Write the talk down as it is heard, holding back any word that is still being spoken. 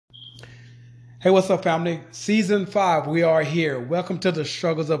Hey, what's up, family? Season 5, we are here. Welcome to the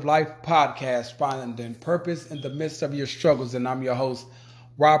Struggles of Life podcast, finding purpose in the midst of your struggles. And I'm your host,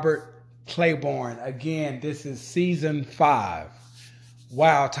 Robert Claiborne. Again, this is season 5.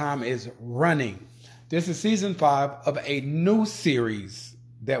 Wow, time is running. This is season 5 of a new series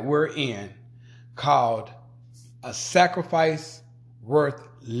that we're in called A Sacrifice Worth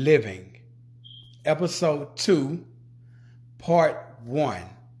Living. Episode 2, Part 1.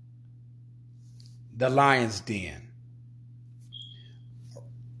 The Lion's Den.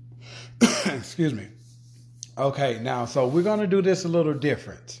 Excuse me. Okay, now, so we're going to do this a little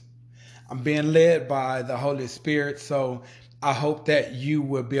different. I'm being led by the Holy Spirit, so I hope that you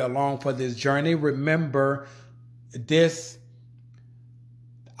will be along for this journey. Remember, this,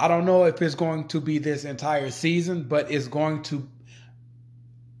 I don't know if it's going to be this entire season, but it's going to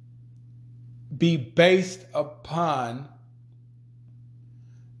be based upon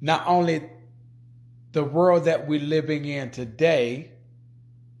not only the world that we're living in today,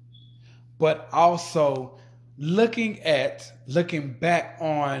 but also looking back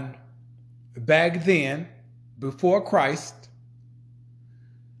on back then, before Christ,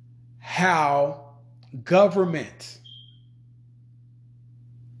 how government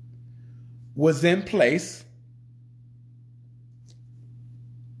was in place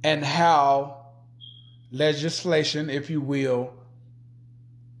and how legislation, if you will,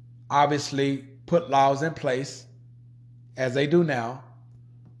 obviously put laws in place, as they do now,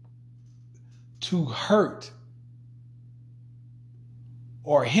 to hurt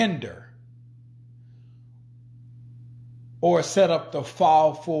or hinder or set up the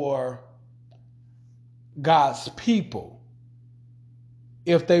fall for God's people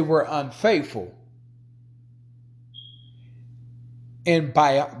if they were unfaithful in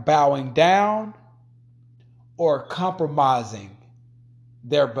by bowing down or compromising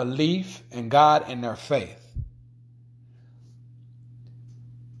their belief in God and their faith.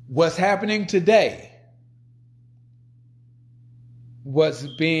 What's happening today, what's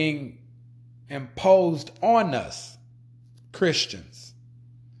being imposed on us, Christians,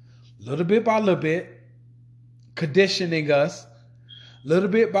 little bit by little bit, conditioning us, little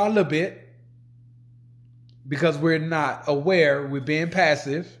bit by little bit, because we're not aware, we're being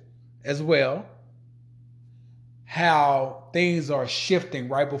passive as well, how things are shifting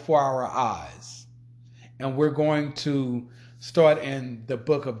right before our eyes. And we're going to start in the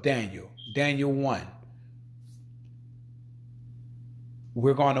book of Daniel, Daniel 1.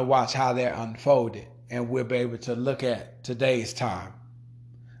 We're going to watch how they're unfolded, and we'll be able to look at today's time,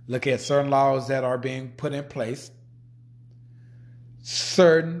 look at certain laws that are being put in place,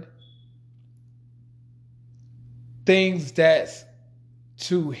 certain things that's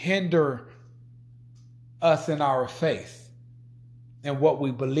to hinder us in our faith and what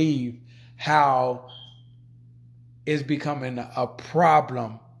we believe, how it's becoming a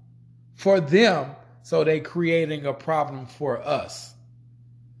problem for them, so they creating a problem for us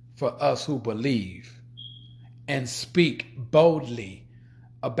who believe and speak boldly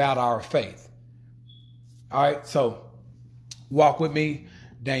about our faith. All right, so walk with me,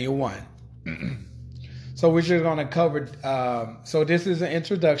 Daniel 1. So we're just going to cover, so this is an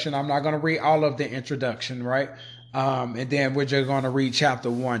introduction. I'm not going to read all of the introduction, right? And then we're just going to read chapter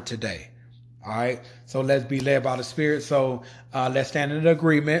 1 today. All right. So let's be led by the Spirit. So let's stand in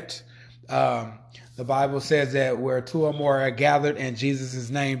agreement. The Bible says that where two or more are gathered in Jesus'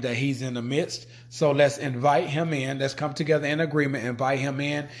 name, that he's in the midst. So let's invite him in. Let's come together in agreement, invite him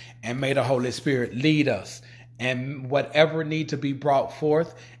in, and may the Holy Spirit lead us. And whatever need to be brought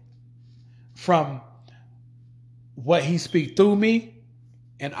forth from what he speaks through me,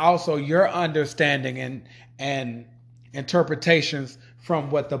 and also your understanding and interpretations from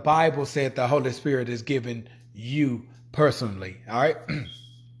what the Bible said the Holy Spirit is giving you personally. All right.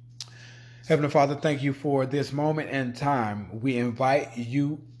 Heavenly Father, thank you for this moment and time. We invite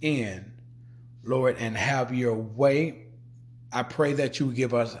you in, Lord, and have your way. I pray that you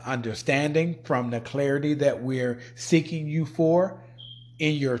give us understanding from the clarity that we're seeking you for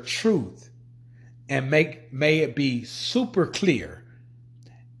in your truth. And may it be super clear,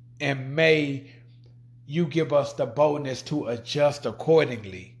 and may you give us the boldness to adjust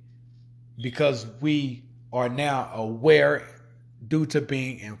accordingly, because we are now aware due to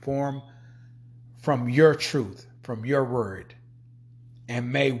being informed from your truth, from your word.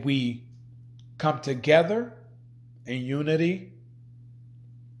 And may we come together in unity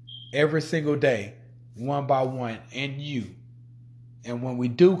every single day, one by one, in you. And when we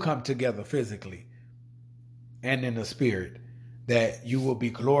do come together physically and in the spirit, that you will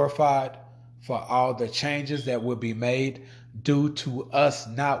be glorified for all the changes that will be made, due to us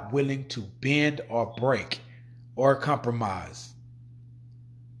not willing to bend or break or compromise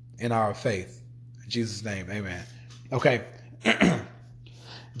in our faith. In Jesus' name, amen. Okay.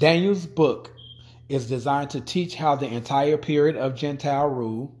 Daniel's book is designed to teach how the entire period of Gentile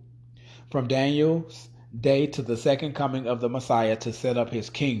rule, from Daniel's day to the second coming of the Messiah to set up his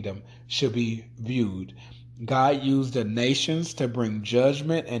kingdom, should be viewed. God used the nations to bring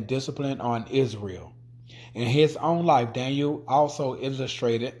judgment and discipline on Israel. In his own life, Daniel also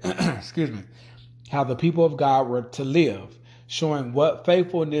illustrated how the people of God were to live, showing what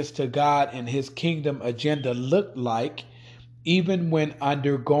faithfulness to God and his kingdom agenda looked like even when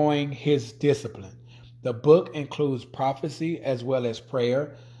undergoing his discipline. The book includes prophecy as well as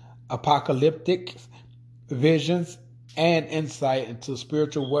prayer, apocalyptic visions, and insight into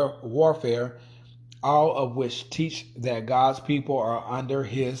spiritual warfare, all of which teach that God's people are under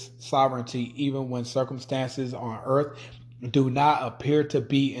his sovereignty even when circumstances on earth do not appear to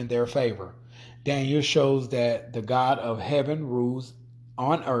be in their favor. Daniel shows that the God of heaven rules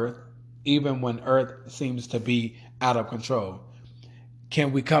on earth even when earth seems to be out of control.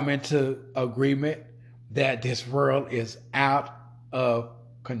 Can we come into agreement that this world is out of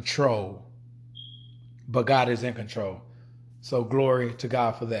control, but God is in control? So glory to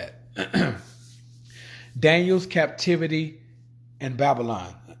God for that. Daniel's captivity in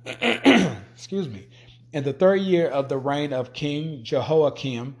Babylon. Excuse me. In the 3rd year of the reign of King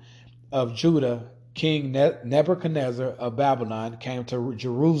Jehoiakim of Judah, King Nebuchadnezzar of Babylon came to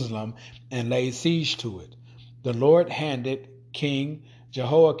Jerusalem and laid siege to it. The Lord handed King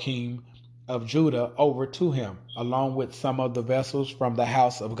Jehoiakim of Judah over to him, along with some of the vessels from the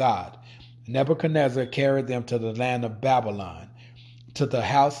house of God. Nebuchadnezzar carried them to the land of Babylon, to the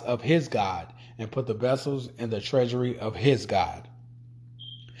house of his God, and put the vessels in the treasury of his God.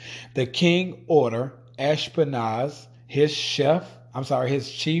 The king ordered Ashpenaz, his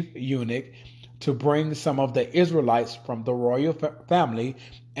chief eunuch, to bring some of the Israelites from the royal family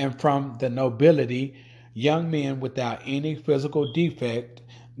and from the nobility, young men without any physical defect,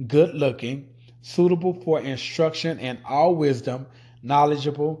 good looking, suitable for instruction in all wisdom,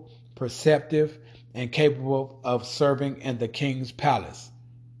 knowledgeable, perceptive, and capable of serving in the king's palace.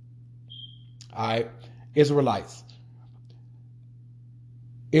 All right, Israelites.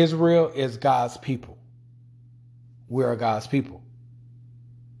 Israel is God's people. We are God's people.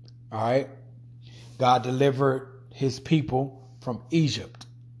 All right. God delivered his people from Egypt,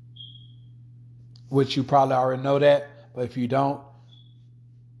 which you probably already know that, but if you don't,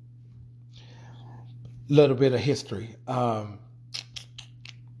 a little bit of history.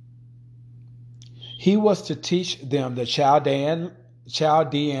 He was to teach them the Chaldean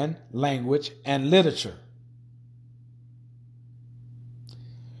language and literature.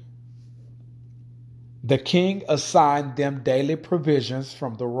 The king assigned them daily provisions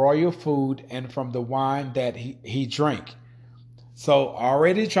from the royal food and from the wine that he drank. So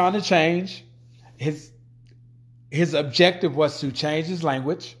already trying to change. His objective was to change his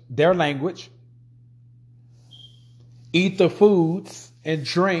language, their language, eat the foods and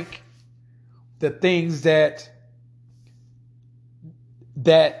drink the things that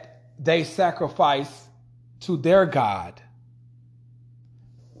they sacrifice to their God.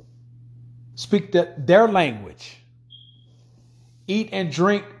 Speak their language. Eat and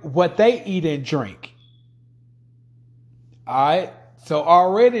drink what they eat and drink. All right. So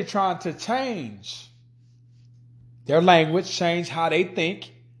already trying to change their language, change how they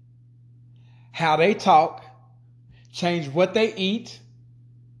think, how they talk, change what they eat.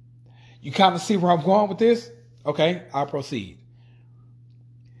 You kind of see where I'm going with this? Okay, I'll proceed.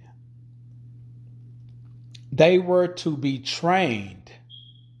 They were to be trained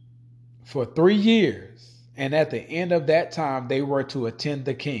for 3 years, and at the end of that time, they were to attend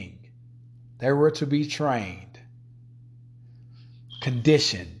the king. They were to be trained,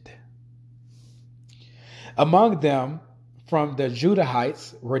 conditioned. Among them, from the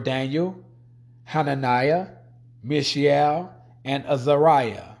Judahites, were Daniel, Hananiah, Mishael, and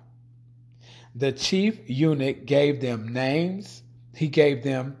Azariah. The chief eunuch gave them names. He gave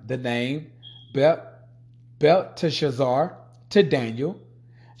them the name Belteshazzar to Daniel,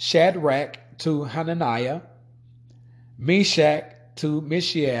 Shadrach to Hananiah, Meshach to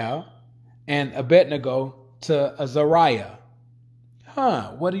Mishael, and Abednego to Azariah.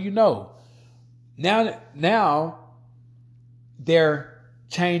 What do you know? Now they're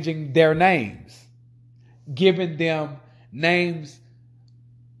changing their names, giving them names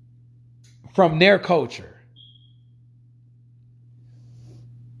from their culture.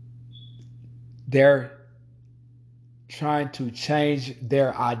 They're trying to change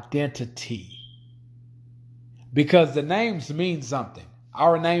their identity. because the names mean something.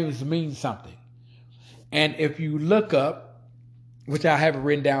 Our names mean something. And if you look up, which I have it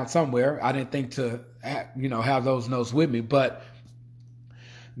written down somewhere, I didn't think to have those notes with me, but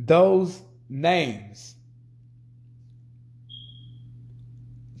those names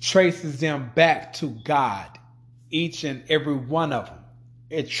traces them back to God, each and every one of them.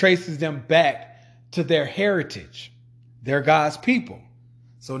 It traces them back to their heritage. They're God's people.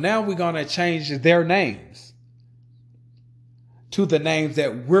 So now we're going to change their names to the names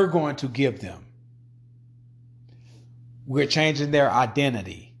that we're going to give them. We're changing their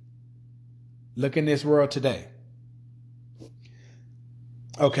identity. Look in this world today.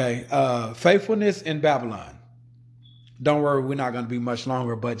 Okay, faithfulness in Babylon. Don't worry, we're not going to be much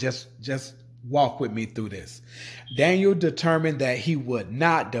longer, but just walk with me through this. Daniel determined that he would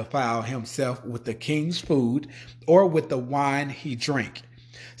not defile himself with the king's food or with the wine he drank.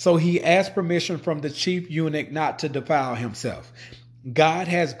 So he asked permission from the chief eunuch not to defile himself. God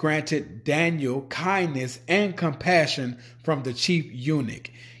has granted Daniel kindness and compassion from the chief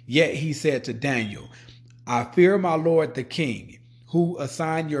eunuch. Yet he said to Daniel, I fear my lord the king, who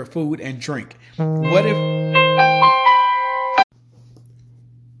assigned your food and drink.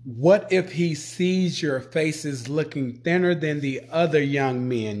 What if he sees your faces looking thinner than the other young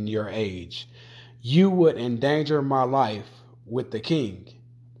men your age? You would endanger my life with the king.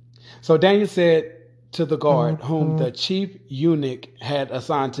 So Daniel said to the guard, whom the chief eunuch had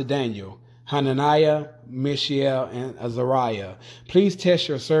assigned to Daniel, Hananiah, Mishael, and Azariah, please test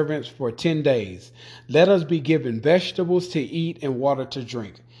your servants for 10 days. Let us be given vegetables to eat and water to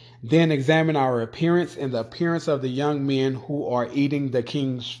drink. Then examine our appearance and the appearance of the young men who are eating the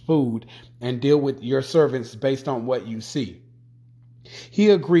king's food, and deal with your servants based on what you see. He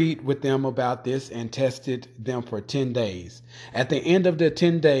agreed with them about this and tested them for 10 days. At the end of the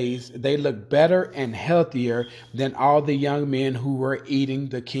 10 days, they looked better and healthier than all the young men who were eating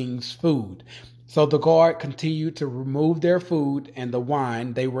the king's food. So the guard continued to remove their food and the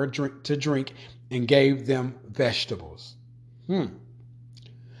wine they were to drink and gave them vegetables.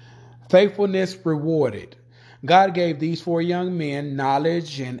 Faithfulness rewarded. God gave these 4 young men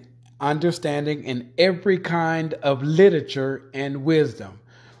knowledge and understanding in every kind of literature and wisdom.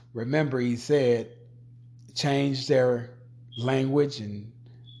 Remember, he said, change their language and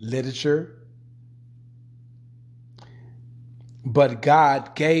literature. But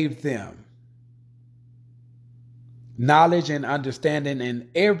God gave them knowledge and understanding in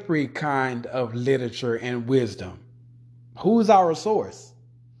every kind of literature and wisdom. Who's our source?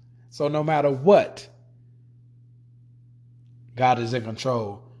 So no matter what, God is in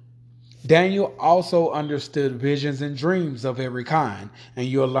control. Daniel also understood visions and dreams of every kind, and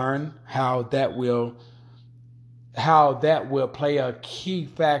you'll learn how that will play a key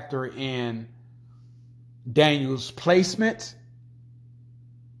factor in Daniel's placement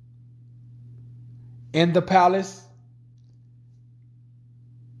in the palace,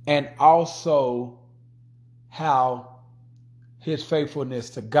 and also how his faithfulness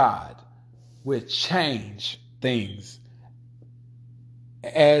to God would change things,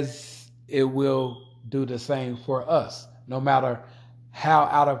 as it will do the same for us, no matter how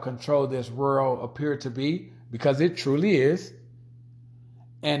out of control this world appears to be, because it truly is.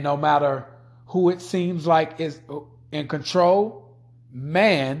 And no matter who it seems like is in control,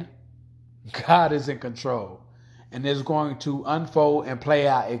 man, God is in control. And is going to unfold and play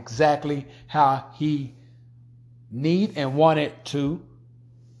out exactly how he need and want it to.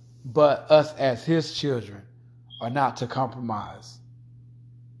 But us as his children are not to compromise,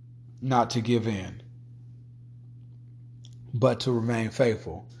 not to give in, but to remain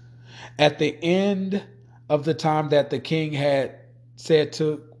faithful. At the end of the time that the king had said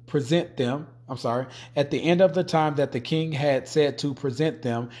to present them, at the end of the time that the king had said to present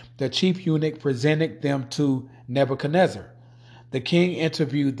them, the chief eunuch presented them to Nebuchadnezzar. The king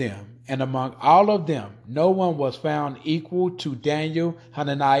interviewed them, and among all of them, no one was found equal to Daniel,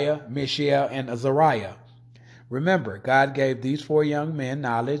 Hananiah, Mishael, and Azariah. Remember, God gave these 4 young men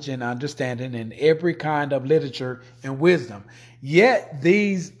knowledge and understanding in every kind of literature and wisdom. Yet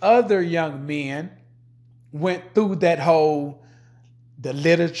these other young men went through that whole, the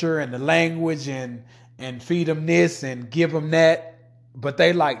literature and the language and feed them this and give them that. But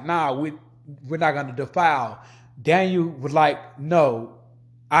they like, nah, we're not going to defile. Daniel was like, no,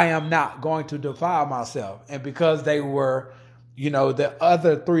 I am not going to defile myself. And because they were, the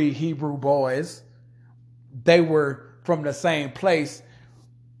other 3 Hebrew boys, they were from the same place,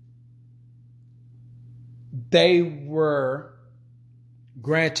 they were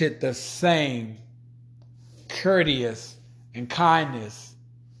granted the same courteous and kindness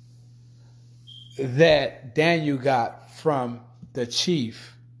that Daniel got from the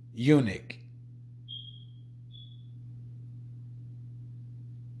chief eunuch.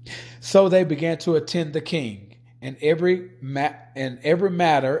 So they began to attend the king in every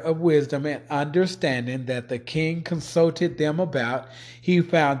matter of wisdom and understanding that the king consulted them about. He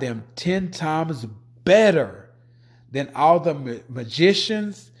found them 10 times better than all the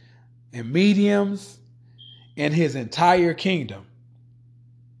magicians and mediums in his entire kingdom.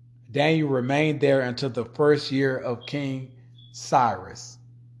 Daniel remained there until the first year of King Cyrus.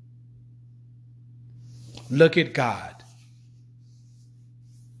 Look at God.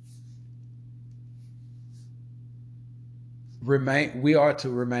 We are to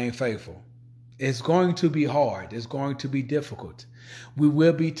remain faithful. It's going to be hard. It's going to be difficult. We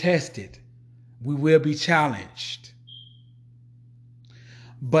will be tested. We will be challenged.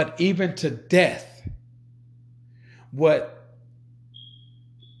 But even to death, what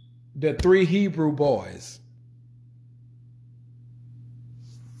the 3 Hebrew boys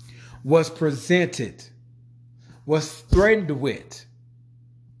was presented, was threatened with,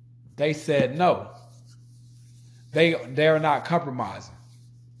 they said no. They are not compromising.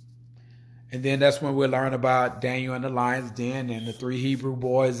 And then that's when we learn about Daniel and the lion's den and the 3 Hebrew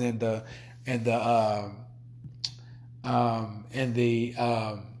boys and the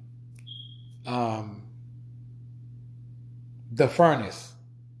furnace,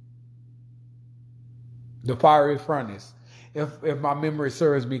 the fiery furnace, if my memory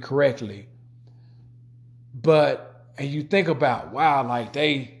serves me correctly. And you think about, wow, like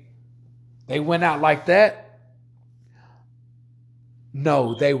they went out like that.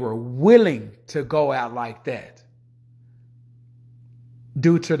 No, they were willing to go out like that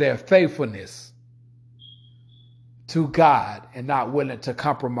due to their faithfulness to God and not willing to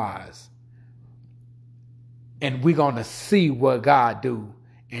compromise. And we're going to see what God do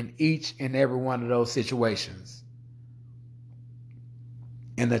in each and every one of those situations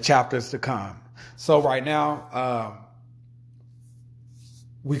in the chapters to come. So right now,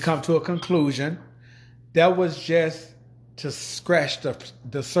 we come to a conclusion. That was just to scratch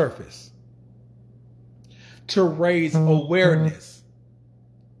the surface, to raise awareness,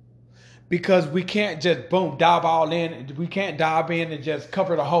 because we can't just dive all in. We can't dive in and just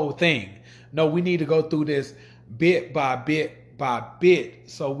cover the whole thing. No, we need to go through this bit by bit by bit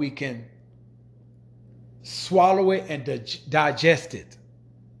so we can swallow it and digest it.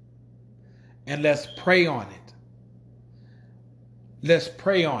 And let's pray on it. Let's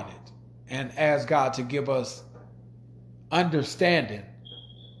pray on it and ask God to give us understanding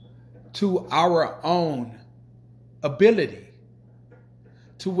to our own ability,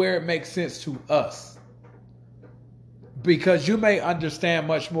 to where it makes sense to us. Because you may understand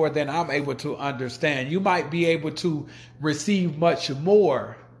much more than I'm able to understand. You might be able to receive much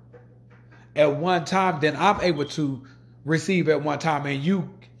more at one time than I'm able to receive at one time, and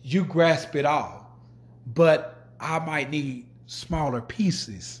you grasp it all. But I might need smaller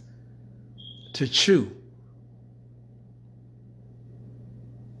pieces to chew.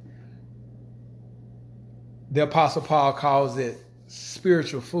 The Apostle Paul calls it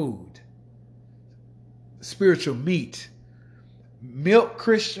spiritual food, spiritual meat. Milk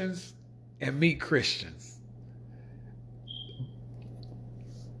Christians and meat Christians.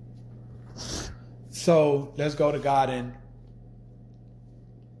 So let's go to God and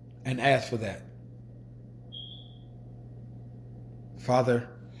ask for that. Father,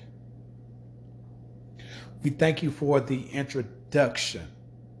 we thank you for the introduction.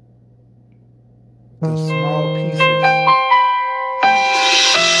 The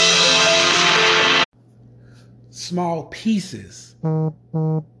small pieces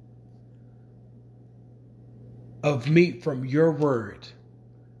of meat from your word,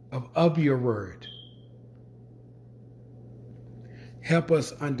 of your word. Help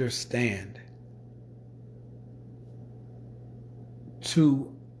us understand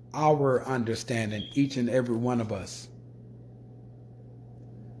to our understanding, each and every one of us.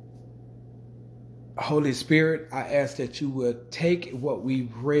 Holy Spirit, I ask that you would take what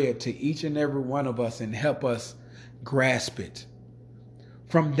we've read to each and every one of us and help us grasp it.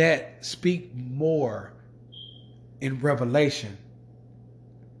 From that, speak more in revelation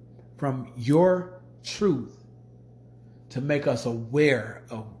from your truth to make us aware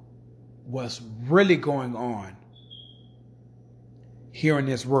of what's really going on here in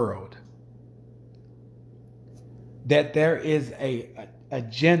this world. That there is an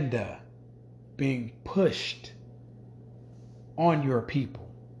agenda being pushed on your people.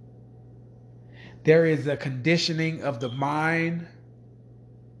 There is a conditioning of the mind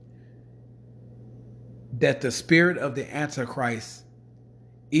that the spirit of the Antichrist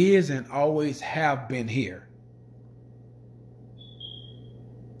is and always have been here.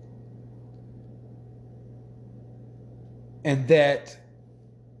 And that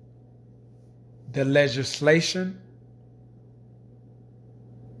the legislation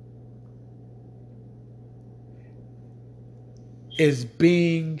is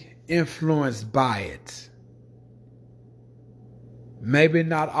being influenced by it. Maybe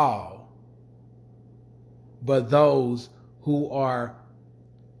not all, but those who are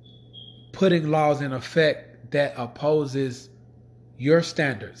putting laws in effect that opposes your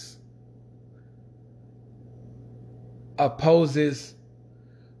standards, opposes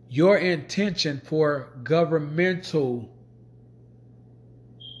your intention for governmental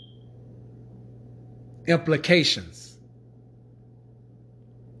implications,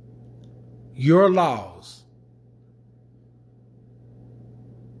 your laws,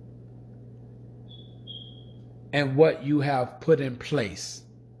 and what you have put in place.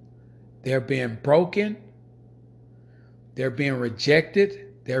 They're being broken, they're being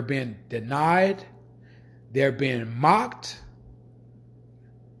rejected, they're being denied, they're being mocked,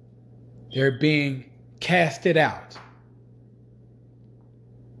 they're being casted out.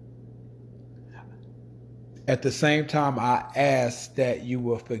 At the same time, I ask that you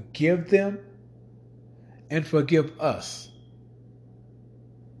will forgive them and forgive us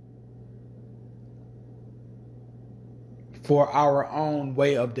for our own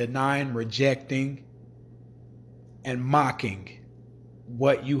way of denying, rejecting, and mocking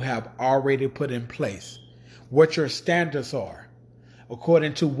what you have already put in place, what your standards are,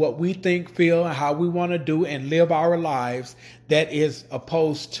 according to what we think, feel, and how we want to do and live our lives that is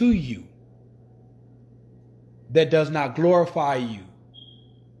opposed to you, that does not glorify you.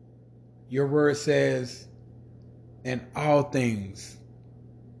 Your word says, in all things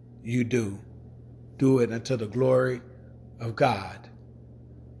you do it unto the glory of God.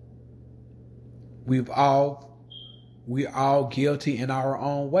 We all guilty in our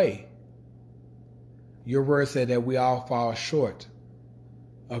own way. Your word said that we all fall short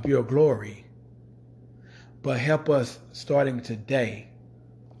of your glory. But help us starting today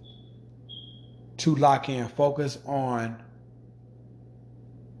to lock in, focus on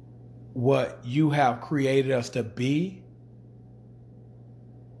what you have created us to be,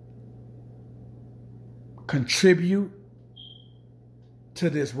 contribute to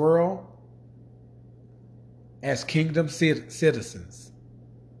this world as kingdom citizens.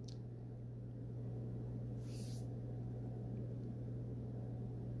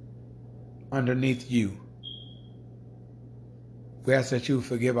 Underneath you. We ask that you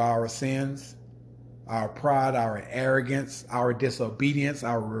forgive our sins, our pride, our arrogance, our disobedience,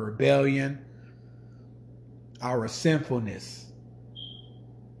 our rebellion, our sinfulness,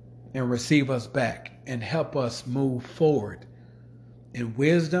 and receive us back and help us move forward in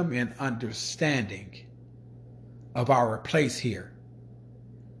wisdom and understanding of our place here.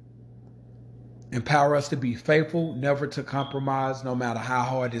 Empower us to be faithful, never to compromise, no matter how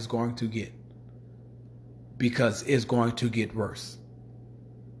hard it's going to get, because it's going to get worse.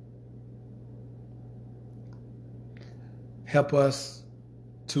 Help us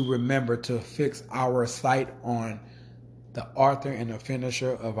to remember to fix our sight on the author and the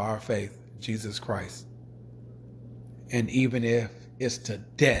finisher of our faith, Jesus Christ. And even if it's to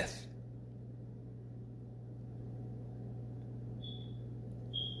death,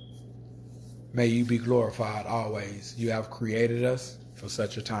 may you be glorified always. You have created us for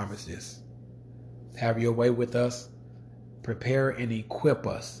such a time as this. Have your way with us. Prepare and equip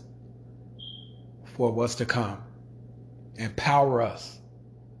us for what's to come. Empower us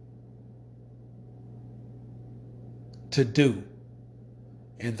to do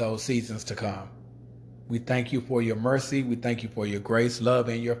in those seasons to come. We thank you for your mercy. We thank you for your grace, love,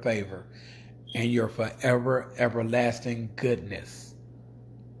 and your favor, and your forever, everlasting goodness.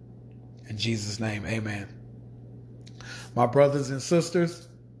 In Jesus' name, amen. My brothers and sisters,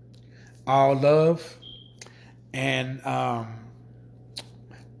 all love, and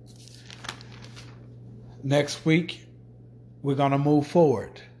next week we're going to move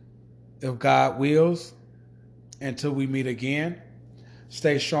forward, if God wills, until we meet again.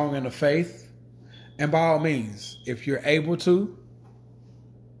 Stay strong in the faith, and by all means, if you're able to,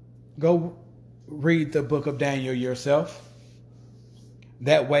 go read the book of Daniel yourself.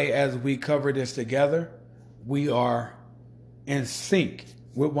 That way, as we cover this together, we are in sync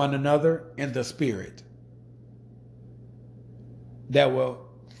with one another in the spirit. That will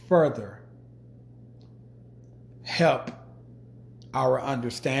further help our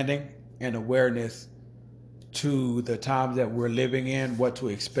understanding and awareness to the times that we're living in, what to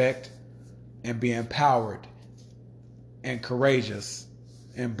expect, and be empowered and courageous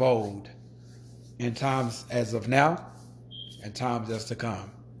and bold in times as of now and times as to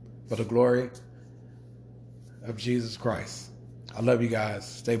come, for the glory of Jesus Christ. I love you guys.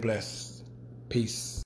 Stay blessed. Peace.